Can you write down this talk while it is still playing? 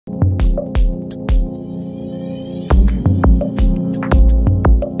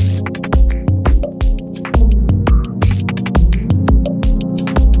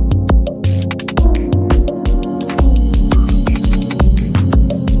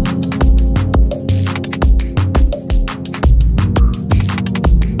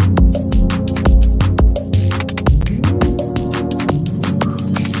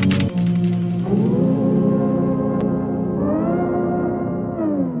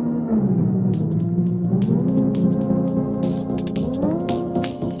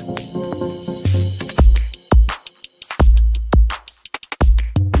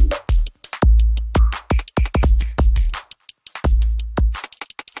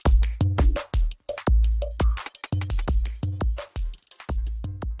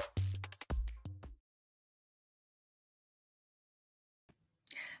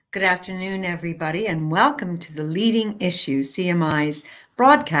Good afternoon, everybody, and welcome to the Leading Issues, CMI's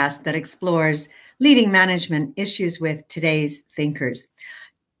broadcast that explores leading management issues with today's thinkers.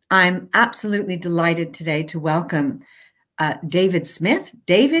 I'm absolutely delighted today to welcome David Smith.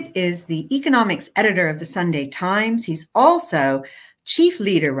 David is the economics editor of the Sunday Times. He's also chief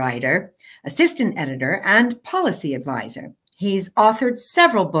leader writer, assistant editor, and policy advisor. He's authored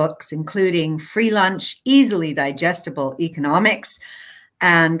several books, including Free Lunch, Easily Digestible Economics,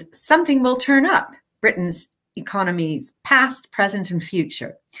 and Something Will Turn Up, Britain's economy's past, present, and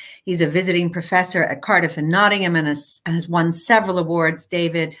future. He's a visiting professor at Cardiff and Nottingham and has won several awards.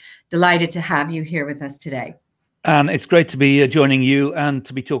 David, delighted to have you here with us today. And it's great to be joining you and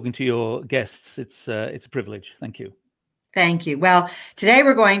to be talking to your guests. It's a privilege. Thank you. Thank you. Well, today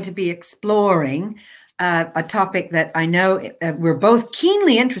we're going to be exploring a topic that I know we're both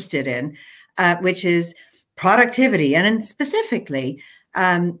keenly interested in, which is productivity, and specifically,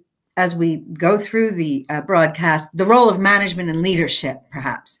 as we go through the broadcast, the role of management and leadership,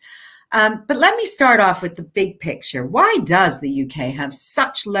 perhaps. But let me start off with the big picture. Why does the UK have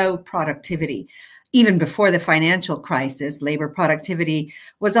such low productivity? Even before the financial crisis, labor productivity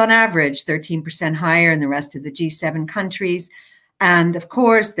was on average 13% higher in the rest of the G7 countries. And of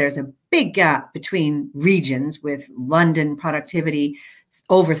course, there's a big gap between regions, with London productivity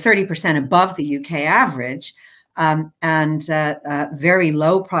over 30% above the UK average. And very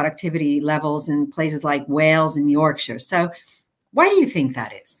low productivity levels in places like Wales and Yorkshire. So why do you think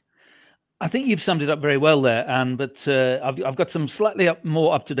that is? I think you've summed it up very well there, Anne, but I've got some slightly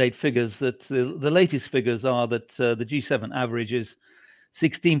more up-to-date figures. That the latest figures are that the G7 average is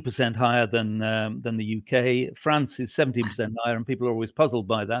 16% higher than the UK. France is 17% higher, and people are always puzzled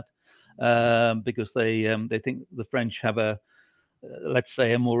by that because they think the French have let's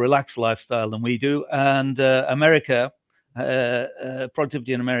say, a more relaxed lifestyle than we do. And America,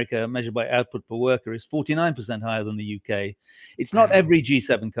 productivity in America measured by output per worker is 49% higher than the UK. It's not every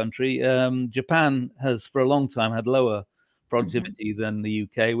G7 country. Japan has for a long time had lower productivity than the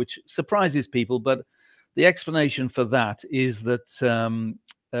UK, which surprises people. But the explanation for that is that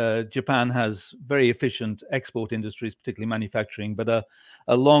Japan has very efficient export industries, particularly manufacturing, but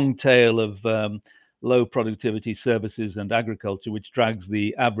a long tail of low productivity services and agriculture, which drags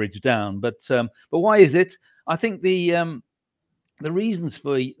the average down. But why is it? I think the reasons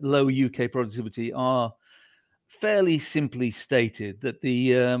for low UK productivity are fairly simply stated. That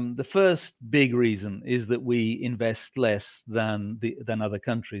the first big reason is that we invest less than other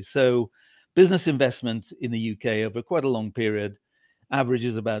countries. So business investment in the UK over quite a long period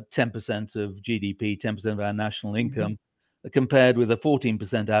averages about 10% of GDP, 10% of our national income, compared with a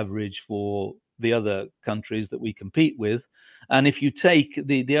 14% average for the other countries that we compete with. And if you take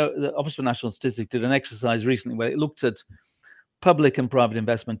the Office for National Statistics did an exercise recently where it looked at public and private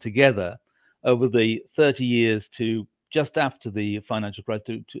investment together over the 30 years to just after the financial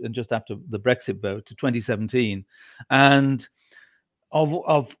crisis and just after the Brexit vote to 2017, and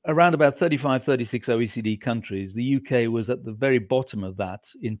of around about 35, 36 OECD countries, the UK was at the very bottom of that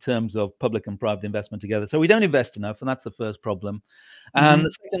in terms of public and private investment together. So we don't invest enough, and that's the first problem. And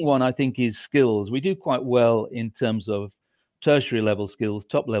the second one, I think, is skills. We do quite well in terms of tertiary level skills,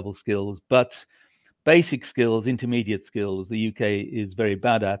 top level skills, but basic skills, intermediate skills, the UK is very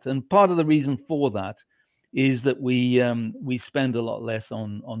bad at. And part of the reason for that is that we spend a lot less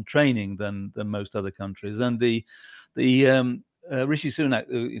on training than most other countries. And the Rishi Sunak,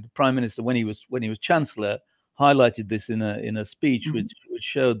 the Prime Minister, when he was Chancellor, highlighted this in a speech which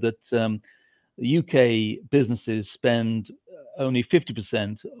showed that the UK businesses spend only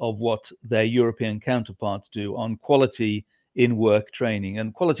 50% of what their European counterparts do on quality in work training.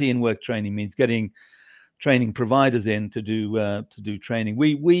 And quality in work training means getting training providers in to do training.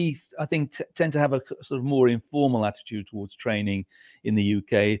 We I think tend to have a sort of more informal attitude towards training in the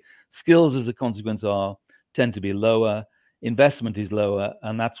UK. Skills, as a consequence, tend to be lower. Investment is lower,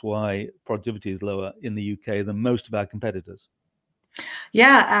 and that's why productivity is lower in the UK than most of our competitors.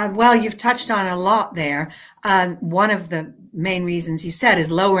 Yeah, well, you've touched on a lot there. One of the main reasons you said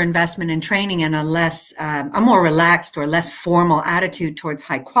is lower investment in training and a more relaxed or less formal attitude towards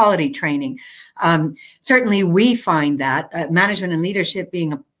high quality training. Certainly, we find that management and leadership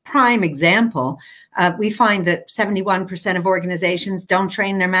being a prime example, we find that 71% of organizations don't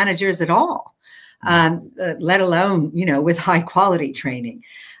train their managers at all, let alone, with high quality training.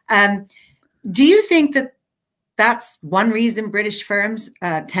 Do you think that that's one reason British firms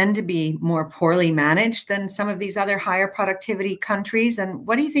tend to be more poorly managed than some of these other higher productivity countries? And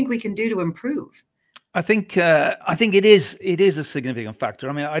what do you think we can do to improve? I think it is a significant factor.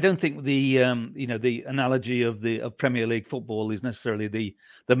 I mean, I don't think the the analogy of Premier League football is necessarily the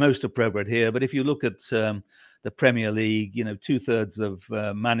most appropriate here. But if you look at the Premier League, 2/3 of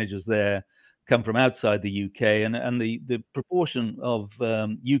managers there come from outside the UK, and the proportion of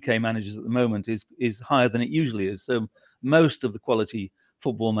UK managers at the moment is higher than it usually is. So most of the quality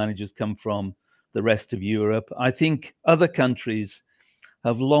football managers come from the rest of Europe. I think other countries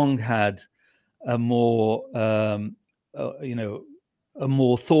have long had a more a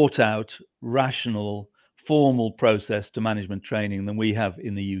more thought out, rational, formal process to management training than we have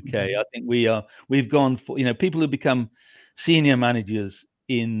in the UK. I think we've gone for people who become senior managers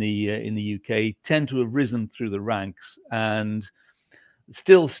in the UK tend to have risen through the ranks and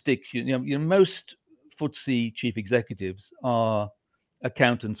still stick. Most FTSE chief executives are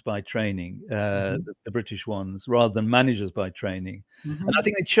accountants by training, the British ones, rather than managers by training. And I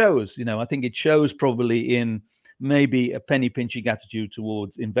think it shows. I think it shows probably in maybe a penny pinching attitude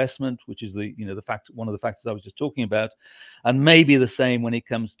towards investment, which is one of the factors I was just talking about, and maybe the same when it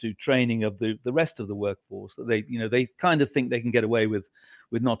comes to training of the rest of the workforce, that they kind of think they can get away with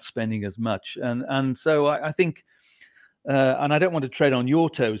not spending as much. And so I think. And I don't want to tread on your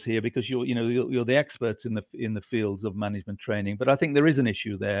toes here because you're the experts in the fields of management training, but I think there is an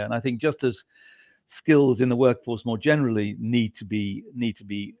issue there, and I think just as skills in the workforce more generally need to be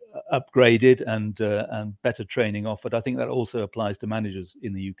upgraded and better training offered, I think that also applies to managers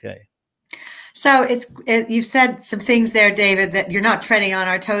in the UK. So you've said some things there, David, that you're not treading on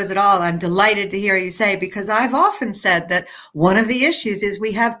our toes at all. I'm delighted to hear you say, because I've often said that one of the issues is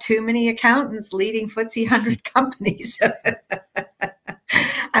we have too many accountants leading FTSE 100 companies.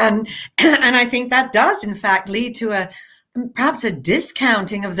 and I think that does, in fact, lead to perhaps a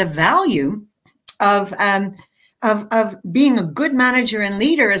discounting of the value of being a good manager and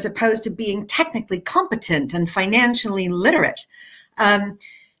leader as opposed to being technically competent and financially literate.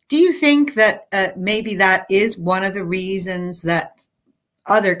 Do you think that maybe that is one of the reasons that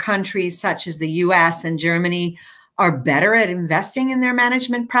other countries such as the US and Germany are better at investing in their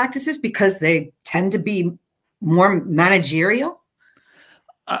management practices because they tend to be more managerial?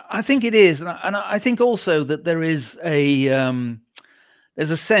 I think it is. And I think also that there is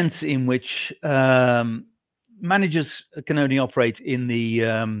there's a sense in which managers can only operate in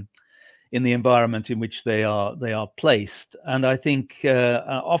the environment in which they are placed, and I think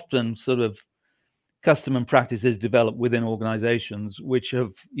often sort of custom and practices develop within organizations which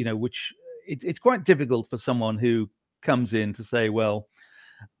have it's quite difficult for someone who comes in to say, well,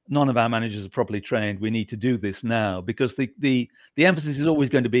 none of our managers are properly trained, we need to do this now, because the emphasis is always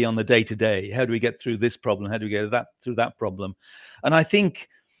going to be on the day-to-day. How do we get through this problem? How do we get through that problem? And I think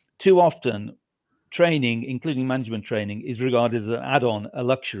too often training, including management training, is regarded as an add-on, a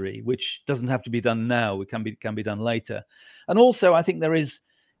luxury, which doesn't have to be done now. It can be done later. And also, I think there is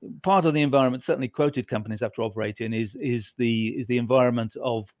part of the environment, certainly quoted companies have to operate in, is the environment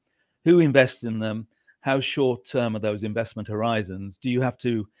of who invests in them, how short-term are those investment horizons?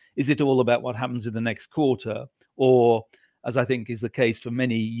 Is it all about what happens in the next quarter? Or, as I think is the case for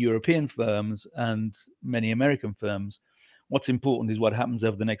many European firms and many American firms, what's important is what happens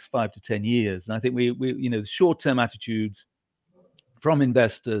over the next 5 to 10 years. And I think we short-term attitudes from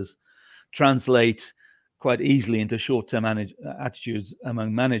investors translate quite easily into short-term attitudes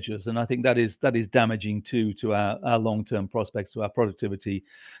among managers. And I think that is damaging to our long-term prospects, to our productivity,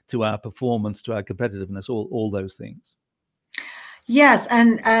 to our performance, to our competitiveness, all those things. Yes.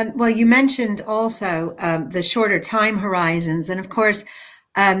 And well, you mentioned also the shorter time horizons. And of course,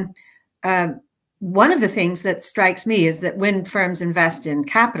 one of the things that strikes me is that when firms invest in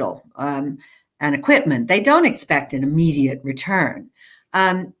capital and equipment, they don't expect an immediate return.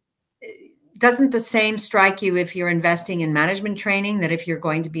 Doesn't the same strike you if you're investing in management training, that if you're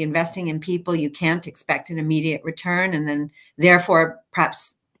going to be investing in people, you can't expect an immediate return, and then therefore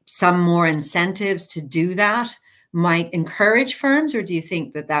perhaps some more incentives to do that might encourage firms? Or do you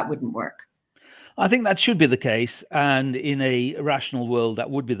think that that wouldn't work? I think that should be the case, and in a rational world,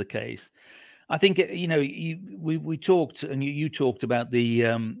 that would be the case. I think we talked, and you talked about the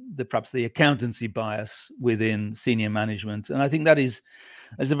perhaps the accountancy bias within senior management, and I think that is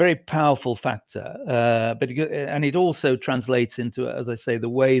a very powerful factor. And it also translates into, as I say, the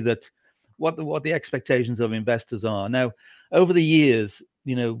way that what the expectations of investors are. Now, over the years,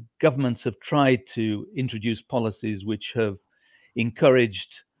 governments have tried to introduce policies which have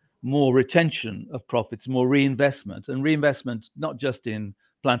encouraged more retention of profits, more reinvestment, and reinvestment not just in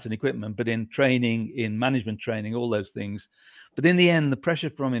plant and equipment, but in training, in management training, all those things. But in the end, the pressure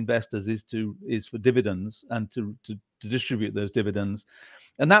from investors is for dividends and to distribute those dividends.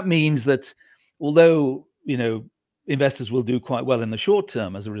 And that means that although investors will do quite well in the short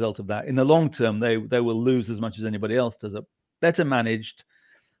term as a result of that, in the long term they will lose as much as anybody else does. A better managed,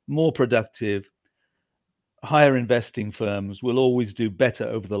 more productive, higher investing firms will always do better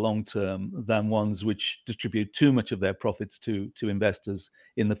over the long term than ones which distribute too much of their profits to investors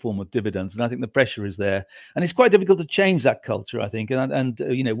in the form of dividends. And I think the pressure is there, and it's quite difficult to change that culture, I think. And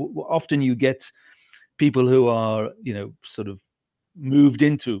often you get people who are sort of moved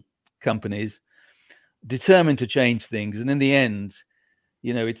into companies determined to change things, and in the end,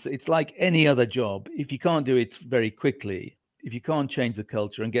 it's like any other job. If you can't do it very quickly, if you can't change the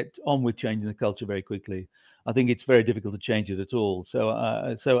culture and get on with changing the culture very quickly, I think it's very difficult to change it at all.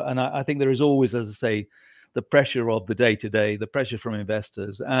 I think there is always, as I say, the pressure of the day-to-day, the pressure from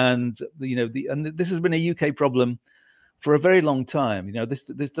investors, and and this has been a UK problem for a very long time.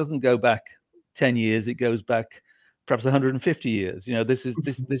 This doesn't go back 10 years; it goes back perhaps 150 years. This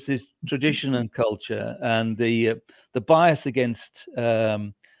is tradition and culture, and the bias against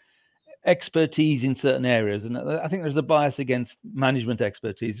expertise in certain areas. And I think there's a bias against management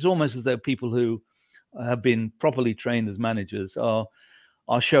expertise. It's almost as though people who have been properly trained as managers are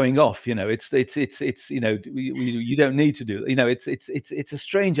showing off. You don't need to do. It's a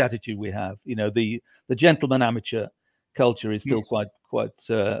strange attitude we have. The gentleman amateur culture is still quite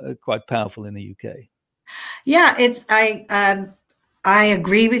powerful in the UK. Yeah, I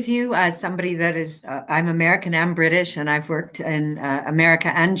agree with you. As somebody that is, I'm American and British, and I've worked in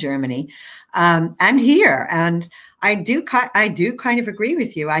America and Germany, and here, and I do kind of agree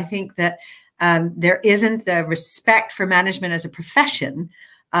with you. I think that there isn't the respect for management as a profession,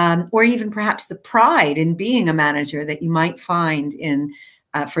 or even perhaps the pride in being a manager that you might find in,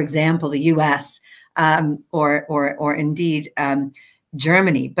 for example, the US, or indeed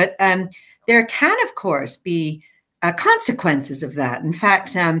Germany. But there can, of course, be consequences of that. In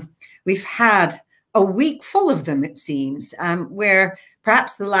fact, we've had a week full of them, it seems, where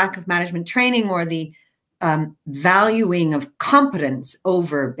perhaps the lack of management training or the valuing of competence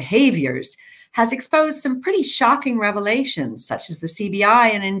over behaviors has exposed some pretty shocking revelations, such as the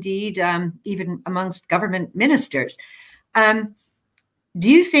CBI and indeed even amongst government ministers. Do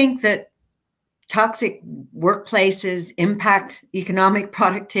you think that toxic workplaces impact economic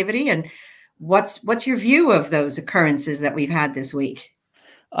productivity? And what's your view of those occurrences that we've had this week?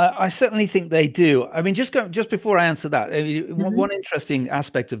 I certainly think they do. I mean, just before I answer that, one interesting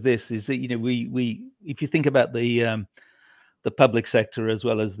aspect of this is that we if you think about the public sector as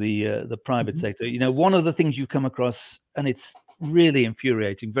well as the private sector, one of the things you come across, and it's really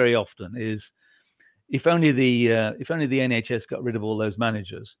infuriating very often, is if only the NHS got rid of all those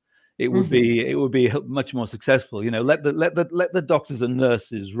managers, it would be much more successful. Let the doctors and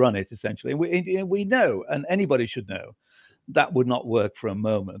nurses run it, essentially. We know, and anybody should know, that would not work for a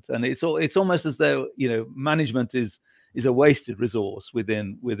moment. And it's almost as though management is a wasted resource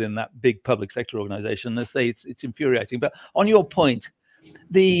within that big public sector organization. I say it's infuriating. But on your point,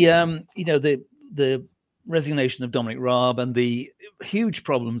 the resignation of Dominic Raab and the huge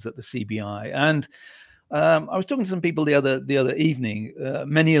problems at the CBI, and I was talking to some people the other evening,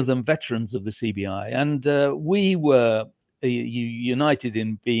 many of them veterans of the CBI, and we were united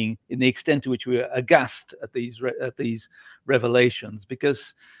in the extent to which we were aghast at these revelations,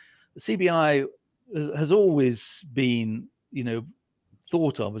 because the CBI has always been,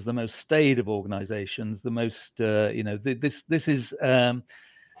 thought of as the most staid of organizations, the most, this is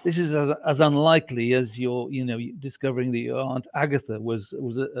as unlikely as your, discovering that your Aunt Agatha was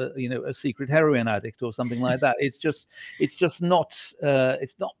a secret heroin addict or something like that. It's just not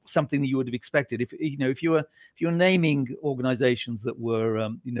something that you would have expected. If you're naming organizations that were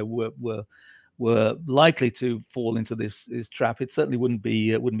likely to fall into this trap, it certainly wouldn't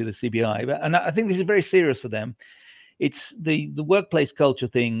be the CBI. And I think this is very serious for them. It's the workplace culture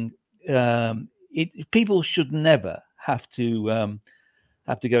thing. People should never have to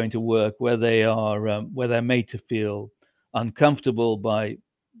go into work where they're made to feel uncomfortable by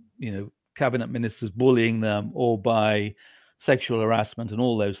cabinet ministers bullying them, or by sexual harassment and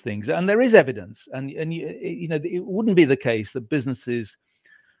all those things. And there is evidence, and it wouldn't be the case that businesses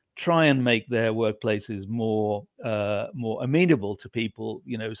try and make their workplaces more amenable to people.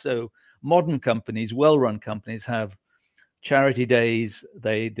 So modern companies, well-run companies, have charity days.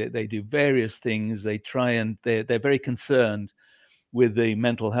 They do various things. They try, and they're very concerned with the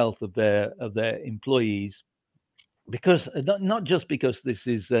mental health of their employees, because not just because this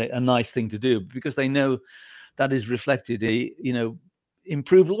is a nice thing to do, but because they know that is reflected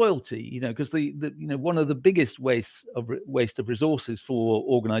improved loyalty. Because one of the biggest waste of resources for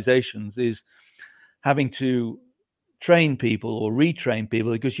organizations is having to train people or retrain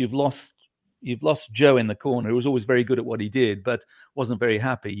people because you've lost you've lost Joe in the corner, who was always very good at what he did, but wasn't very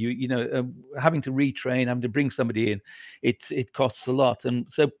happy. Having to retrain, having to bring somebody in, it costs a lot, and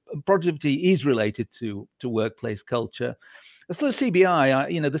so productivity is related to workplace culture. As for the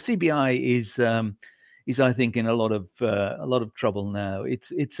CBI, the CBI is I think in a lot of trouble now.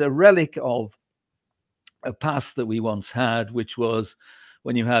 It's a relic of a past that we once had, which was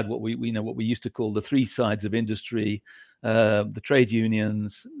when you had what we used to call the three sides of industry, the trade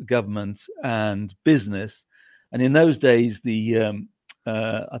unions, government, and business. And in those days,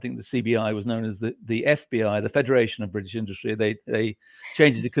 I think the CBI was known as the FBI, the Federation of British Industry. They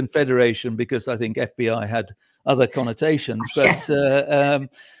changed it to Confederation because I think FBI had other connotations. But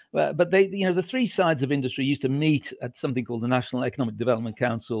they, the three sides of industry used to meet at something called the National Economic Development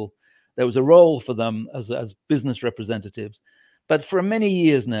Council. There was a role for them as business representatives. But for many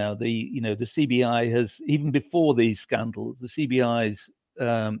years now, the CBI has, even before these scandals, the CBI's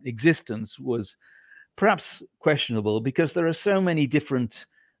existence was perhaps questionable because there are so many different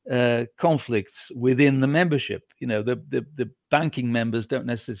conflicts within the membership. The banking members don't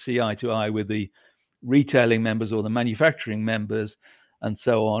necessarily see eye to eye with the retailing members or the manufacturing members, and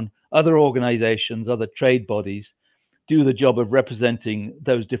so on. Other organizations, other trade bodies do the job of representing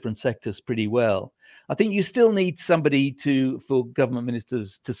those different sectors pretty well. I think you still need somebody for government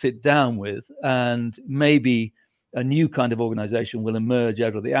ministers to sit down with, and maybe a new kind of organization will emerge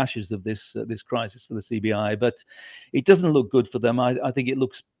out of the ashes of this crisis for the CBI. But it doesn't look good for them. I think it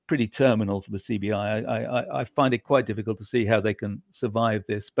looks pretty terminal for the CBI. I find it quite difficult to see how they can survive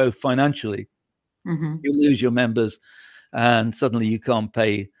this, both financially. Mm-hmm. You lose your members, and suddenly you can't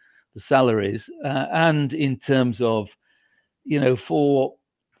pay the salaries, and in terms of, for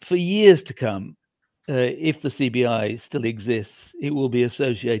years to come, if the CBI still exists, it will be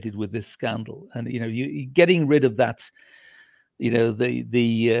associated with this scandal. And you getting rid of that,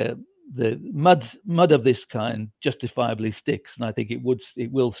 the mud of this kind justifiably sticks, and I think it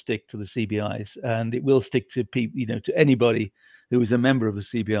will stick to the CBIs, and it will stick to people, to anybody who is a member of the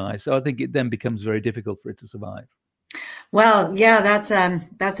CBI. So I think it then becomes very difficult for it to survive. Well, yeah, that's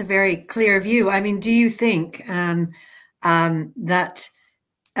a very clear view. I mean, do you think that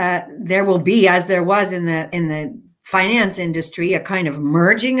there will be, as there was in the finance industry, a kind of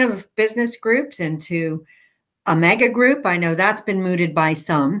merging of business groups into a mega group? I know that's been mooted by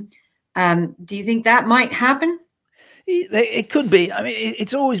some. Do you think that might happen? It could be. I mean,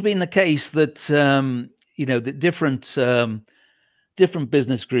 it's always been the case that that different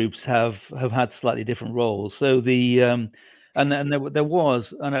business groups have had slightly different roles. So and there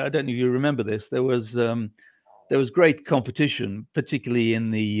was, and I don't know if you remember this, there was great competition, particularly in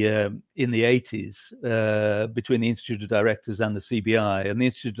the 80s, between the Institute of Directors and the CBI. And the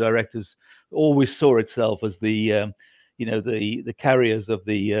Institute of Directors always saw itself as the carriers of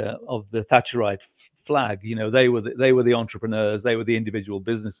the Thatcherite flag. They were the entrepreneurs, they were the individual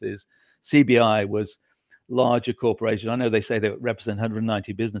businesses. CBI was larger corporation. I know they say they represent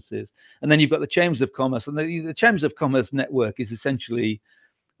 190 businesses. And then you've got the Chambers of Commerce, and the Chambers of Commerce network is essentially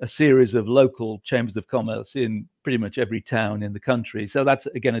a series of local chambers of commerce in pretty much every town in the country. So that's,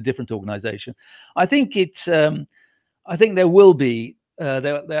 again, a different organization. I think I think there will be,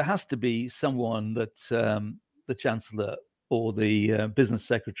 there has to be someone that the Chancellor or the business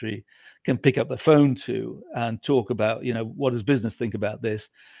secretary can pick up the phone to and talk about, what does business think about this?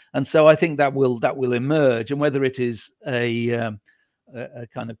 And so I think that will emerge, and whether it is a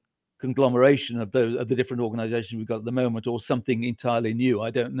kind of conglomeration of the different organizations we've got at the moment, or something entirely new,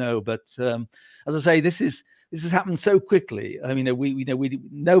 I don't know. But as I say, this has happened so quickly. I mean,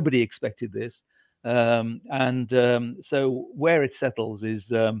 nobody expected this, so where it settles is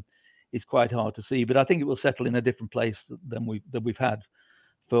quite hard to see. But I think it will settle in a different place than we've had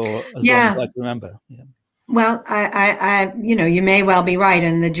for as long as I can remember. Yeah. Well, I you may well be right,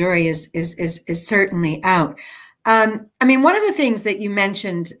 and the jury is certainly out. I mean, one of the things that you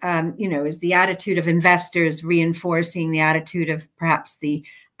mentioned, is the attitude of investors reinforcing the attitude of perhaps the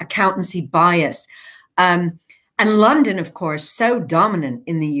accountancy bias. And London, of course, so dominant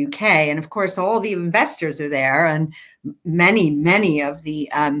in the UK, and of course, all the investors are there, and many of the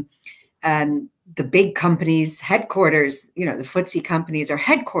big companies' headquarters, the FTSE companies are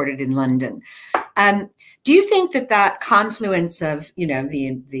headquartered in London. Do you think that confluence of,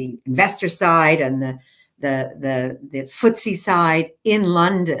 the investor side and the FTSE side in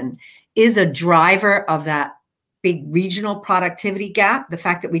London is a driver of that big regional productivity gap? The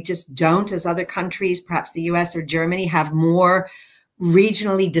fact that we just don't, as other countries, perhaps the US or Germany, have more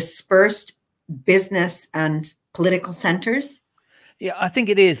regionally dispersed business and political centers? Yeah, I think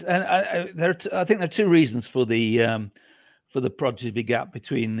it is, and I think there are two reasons for the for the productivity gap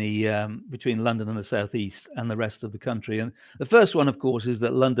between between London and the southeast and the rest of the country. And the first one, of course, is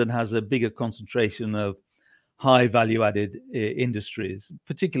that London has a bigger concentration of high value-added industries,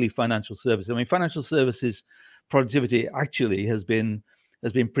 particularly financial services. I mean, financial services productivity actually has been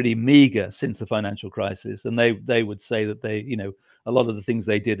pretty meager since the financial crisis, and they would say that a lot of the things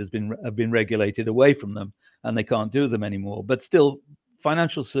they did have been regulated away from them, and they can't do them anymore. But still,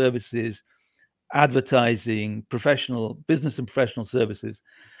 financial services, advertising, professional business and professional services,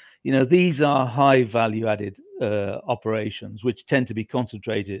 these are high value added operations which tend to be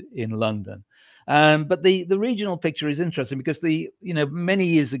concentrated in London. But the regional picture is interesting because many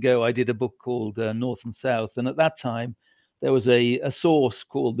years ago I did a book called North and South, and at that time there was a source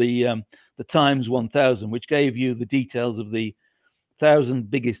called the Times 1000, which gave you the details of the 1,000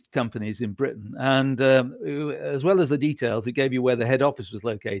 biggest companies in Britain, and as well as the details, it gave you where the head office was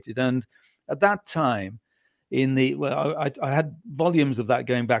located. And at that time, I had volumes of that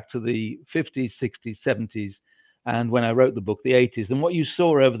going back to the 50s, 60s, 70s, and when I wrote the book, the 80s. And what you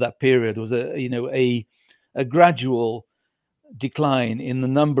saw over that period was a gradual decline in the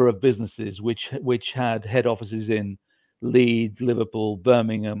number of businesses which had head offices in Leeds, Liverpool,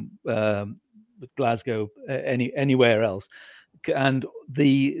 Birmingham, Glasgow, anywhere else. And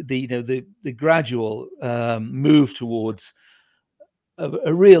the gradual move towards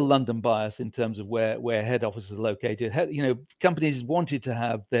a real London bias in terms of where head offices are located. Companies wanted to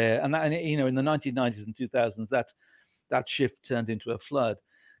have in the 1990s and 2000s, that shift turned into a flood.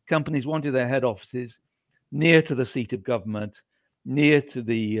 Companies wanted their head offices near to the seat of government, near to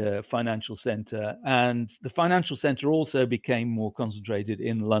the financial centre, and the financial centre also became more concentrated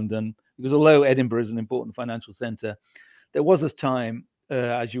in London, because although Edinburgh is an important financial centre, there was a time,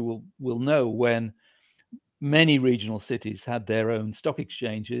 as you will know, when many regional cities had their own stock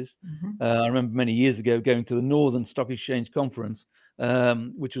exchanges. Mm-hmm. I remember many years ago going to the Northern Stock Exchange Conference,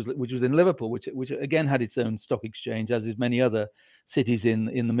 which was in Liverpool, which again had its own stock exchange, as is many other cities in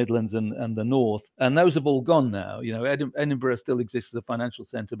the Midlands and the North. And those have all gone now. Edinburgh still exists as a financial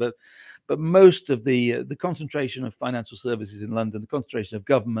centre, but most of the concentration of financial services in London, the concentration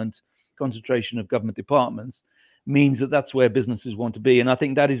of government departments, means that that's where businesses want to be. And I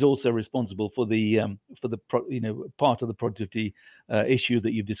think that is also responsible for the part of the productivity issue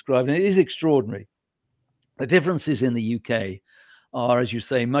that you've described. And it is extraordinary. The differences in the UK are, as you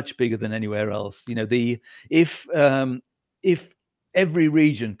say, much bigger than anywhere else. If every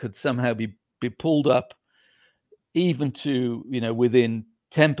region could somehow be pulled up even to within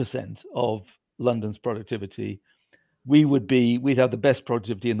 10% of London's productivity, we'd have the best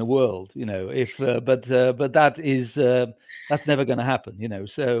productivity in the world, but that's never going to happen,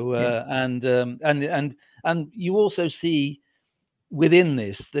 so and you also see within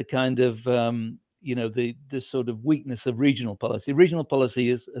this the kind of the sort of weakness of regional policy. Regional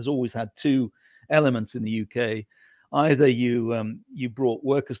policy has always had two elements in the UK. Either you brought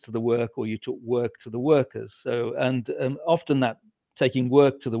workers to the work, or you took work to the workers. So often that taking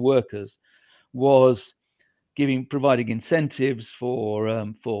work to the workers was providing incentives for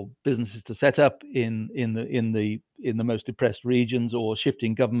businesses to set up in the most depressed regions, or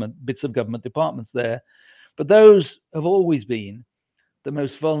shifting bits of government departments there. But those have always been the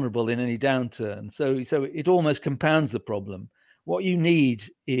most vulnerable in any downturn. So it almost compounds the problem. What you need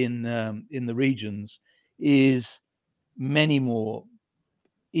in the regions is many more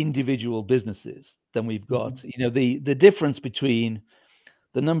individual businesses than we've got. Mm-hmm. The difference between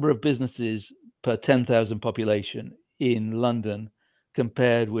the number of businesses per 10,000 population in London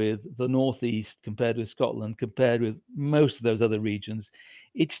compared with the Northeast, compared with Scotland, compared with most of those other regions,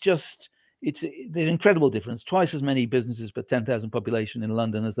 it's an incredible difference. Twice as many businesses per 10,000 population in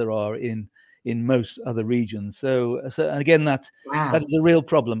London as there are in most other regions. So and again, that is a real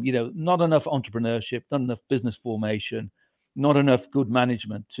problem. Not enough entrepreneurship, not enough business formation, not enough good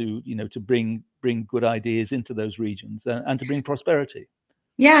management to bring good ideas into those regions and to bring prosperity.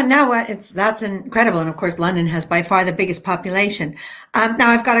 Yeah, no, that's incredible. And of course, London has by far the biggest population. Now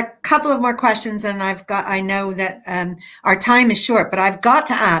I've got a couple of more questions, and I know that our time is short, but I've got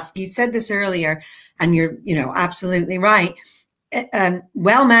to ask, you said this earlier, and you're, absolutely right.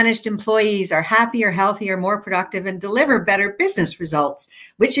 Well-managed employees are happier, healthier, more productive, and deliver better business results,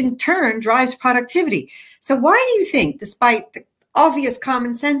 which in turn drives productivity. So why do you think, despite the obvious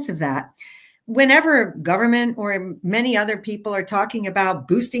common sense of that, whenever government or many other people are talking about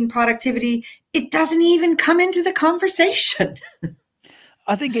boosting productivity, it doesn't even come into the conversation?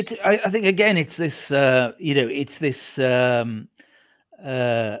 I think again, it's this, it's this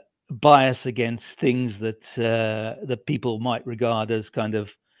bias against things that people might regard as kind of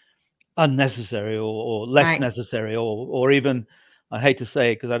unnecessary or less Right. necessary, or even, I hate to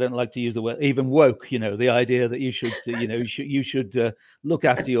say it because I don't like to use the word, even woke. The idea that you should look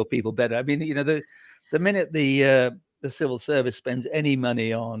after your people better. I mean, the minute the civil service spends any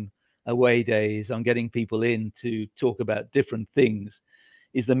money on away days, on getting people in to talk about different things,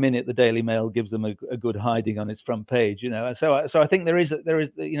 is the minute the Daily Mail gives them a good hiding on its front page. So I think there's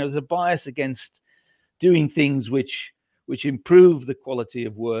a bias against doing things which improve the quality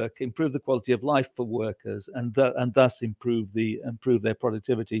of work, improve the quality of life for workers, and thus improve their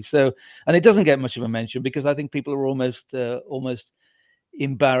productivity. So, and it doesn't get much of a mention because I think people are almost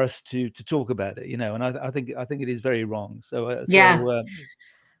embarrassed to talk about it, and I think it is very wrong. Yeah.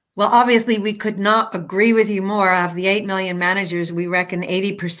 Well, obviously, we could not agree with you more. Of the 8 million managers, we reckon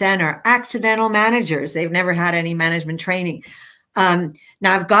 80% are accidental managers. They've never had any management training. Now,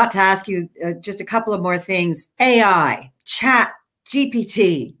 I've got to ask you just a couple of more things. AI, chat,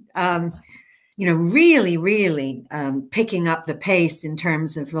 GPT, really, really picking up the pace in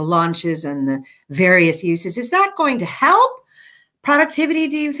terms of the launches and the various uses. Is that going to help productivity,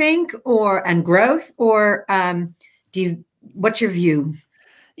 do you think, and growth, or what's your view?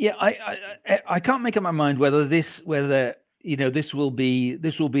 Yeah, I can't make up my mind whether this will be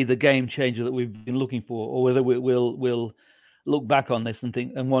the game changer that we've been looking for, or whether we'll look back on this and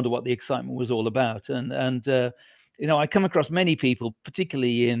think and wonder what the excitement was all about. And I come across many people,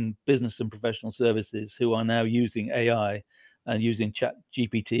 particularly in business and professional services, who are now using AI and using Chat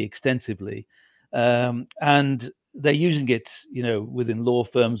GPT extensively, and they're using it, within law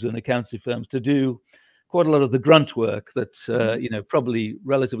firms and accounting firms to do quite a lot of the grunt work that probably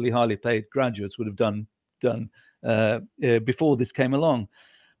relatively highly paid graduates would have done before this came along.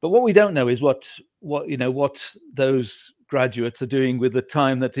 But what we don't know is what those graduates are doing with the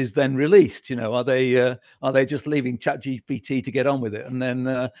time that is then released. Are they just leaving ChatGPT to get on with it and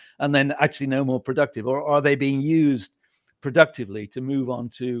then actually no more productive, or are they being used productively to move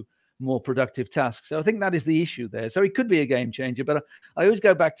on to more productive tasks? So I think that is the issue there. So it could be a game changer, but I always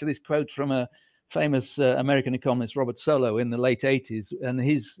go back to this quote from a famous American economist, Robert Solow, in the late 80s, and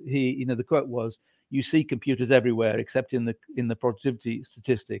the quote was, "You see computers everywhere except in the productivity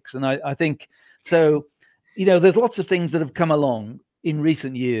statistics." And I think so. There's lots of things that have come along in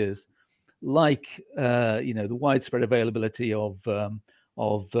recent years, like the widespread availability of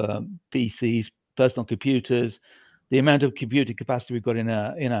PCs, personal computers, the amount of computing capacity we've got in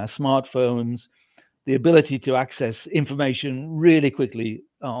our smartphones, the ability to access information really quickly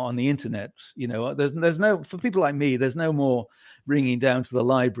on the internet. There's no, for people like me, there's no more ringing down to the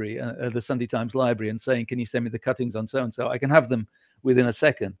library, the Sunday Times library, and saying, "Can you send me the cuttings on so and so?" I can have them within a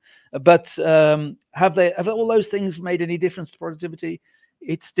second. But have all those things made any difference to productivity?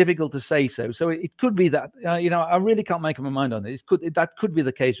 It's difficult to say so. So it could be that I really can't make up my mind on it. That could be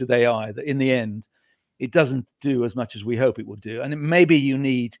the case with AI, that in the end it doesn't do as much as we hope it will do, and maybe you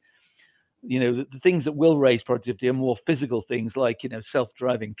need the things that will raise productivity are more physical things, like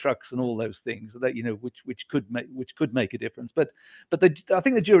self-driving trucks and all those things that which could make a difference. But I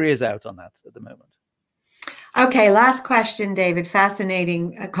think the jury is out on that at the moment. Okay, last question, David.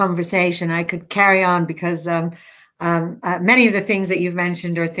 Fascinating conversation. I could carry on because many of the things that you've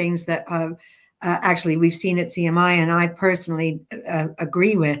mentioned are things that actually we've seen at CMI, and I personally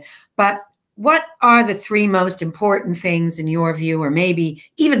agree with. But what are the three most important things in your view, or maybe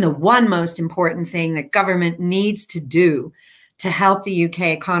even the one most important thing that government needs to do to help the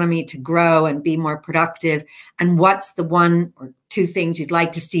UK economy to grow and be more productive? And what's the one or two things you'd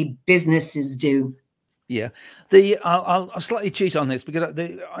like to see businesses do? Yeah, I'll slightly cheat on this, because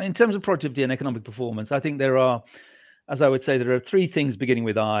in terms of productivity and economic performance, I think there are, as I would say, there are three things beginning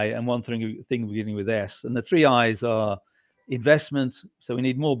with I and one thing beginning with S. And the three I's are investment. So we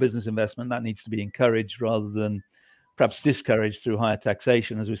need more business investment. That needs to be encouraged rather than perhaps discouraged through higher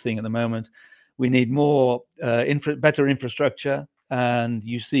taxation, as we're seeing at the moment. We need more better infrastructure. And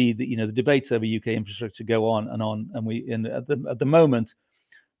you see that the debates over UK infrastructure go on and on. And at the moment,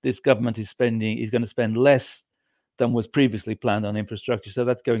 this government is going to spend less than was previously planned on infrastructure. So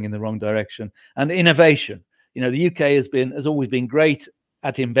that's going in the wrong direction. And innovation. The UK has always been great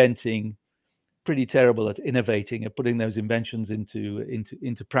at inventing, pretty terrible at innovating, at putting those inventions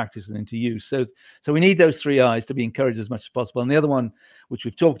into practice and into use. So we need those three I's to be encouraged as much as possible. And the other one, which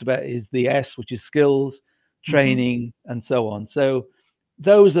we've talked about, is the S, which is skills, training, and so on. So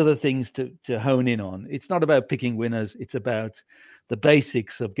those are the things to hone in on. It's not about picking winners. It's about the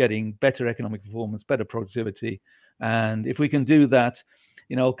basics of getting better economic performance, better productivity. And if we can do that,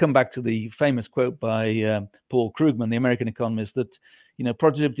 I'll come back to the famous quote by Paul Krugman, the American economist, that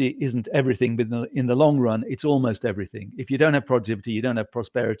productivity isn't everything, but in the long run, it's almost everything. If you don't have productivity, you don't have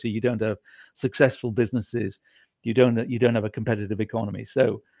prosperity, you don't have successful businesses, you don't have a competitive economy.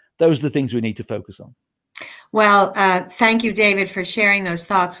 So those are the things we need to focus on. Well, thank you, David, for sharing those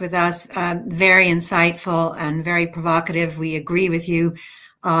thoughts with us. Very insightful and very provocative. We agree with you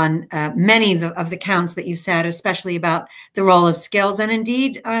on many of the counts that you said, especially about the role of skills and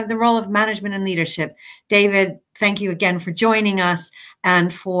indeed the role of management and leadership. David, thank you again for joining us.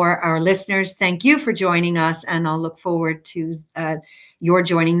 And for our listeners, thank you for joining us. And I'll look forward to your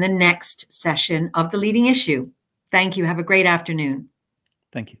joining the next session of The Leading Issue. Thank you. Have a great afternoon.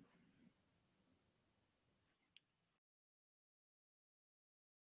 Thank you.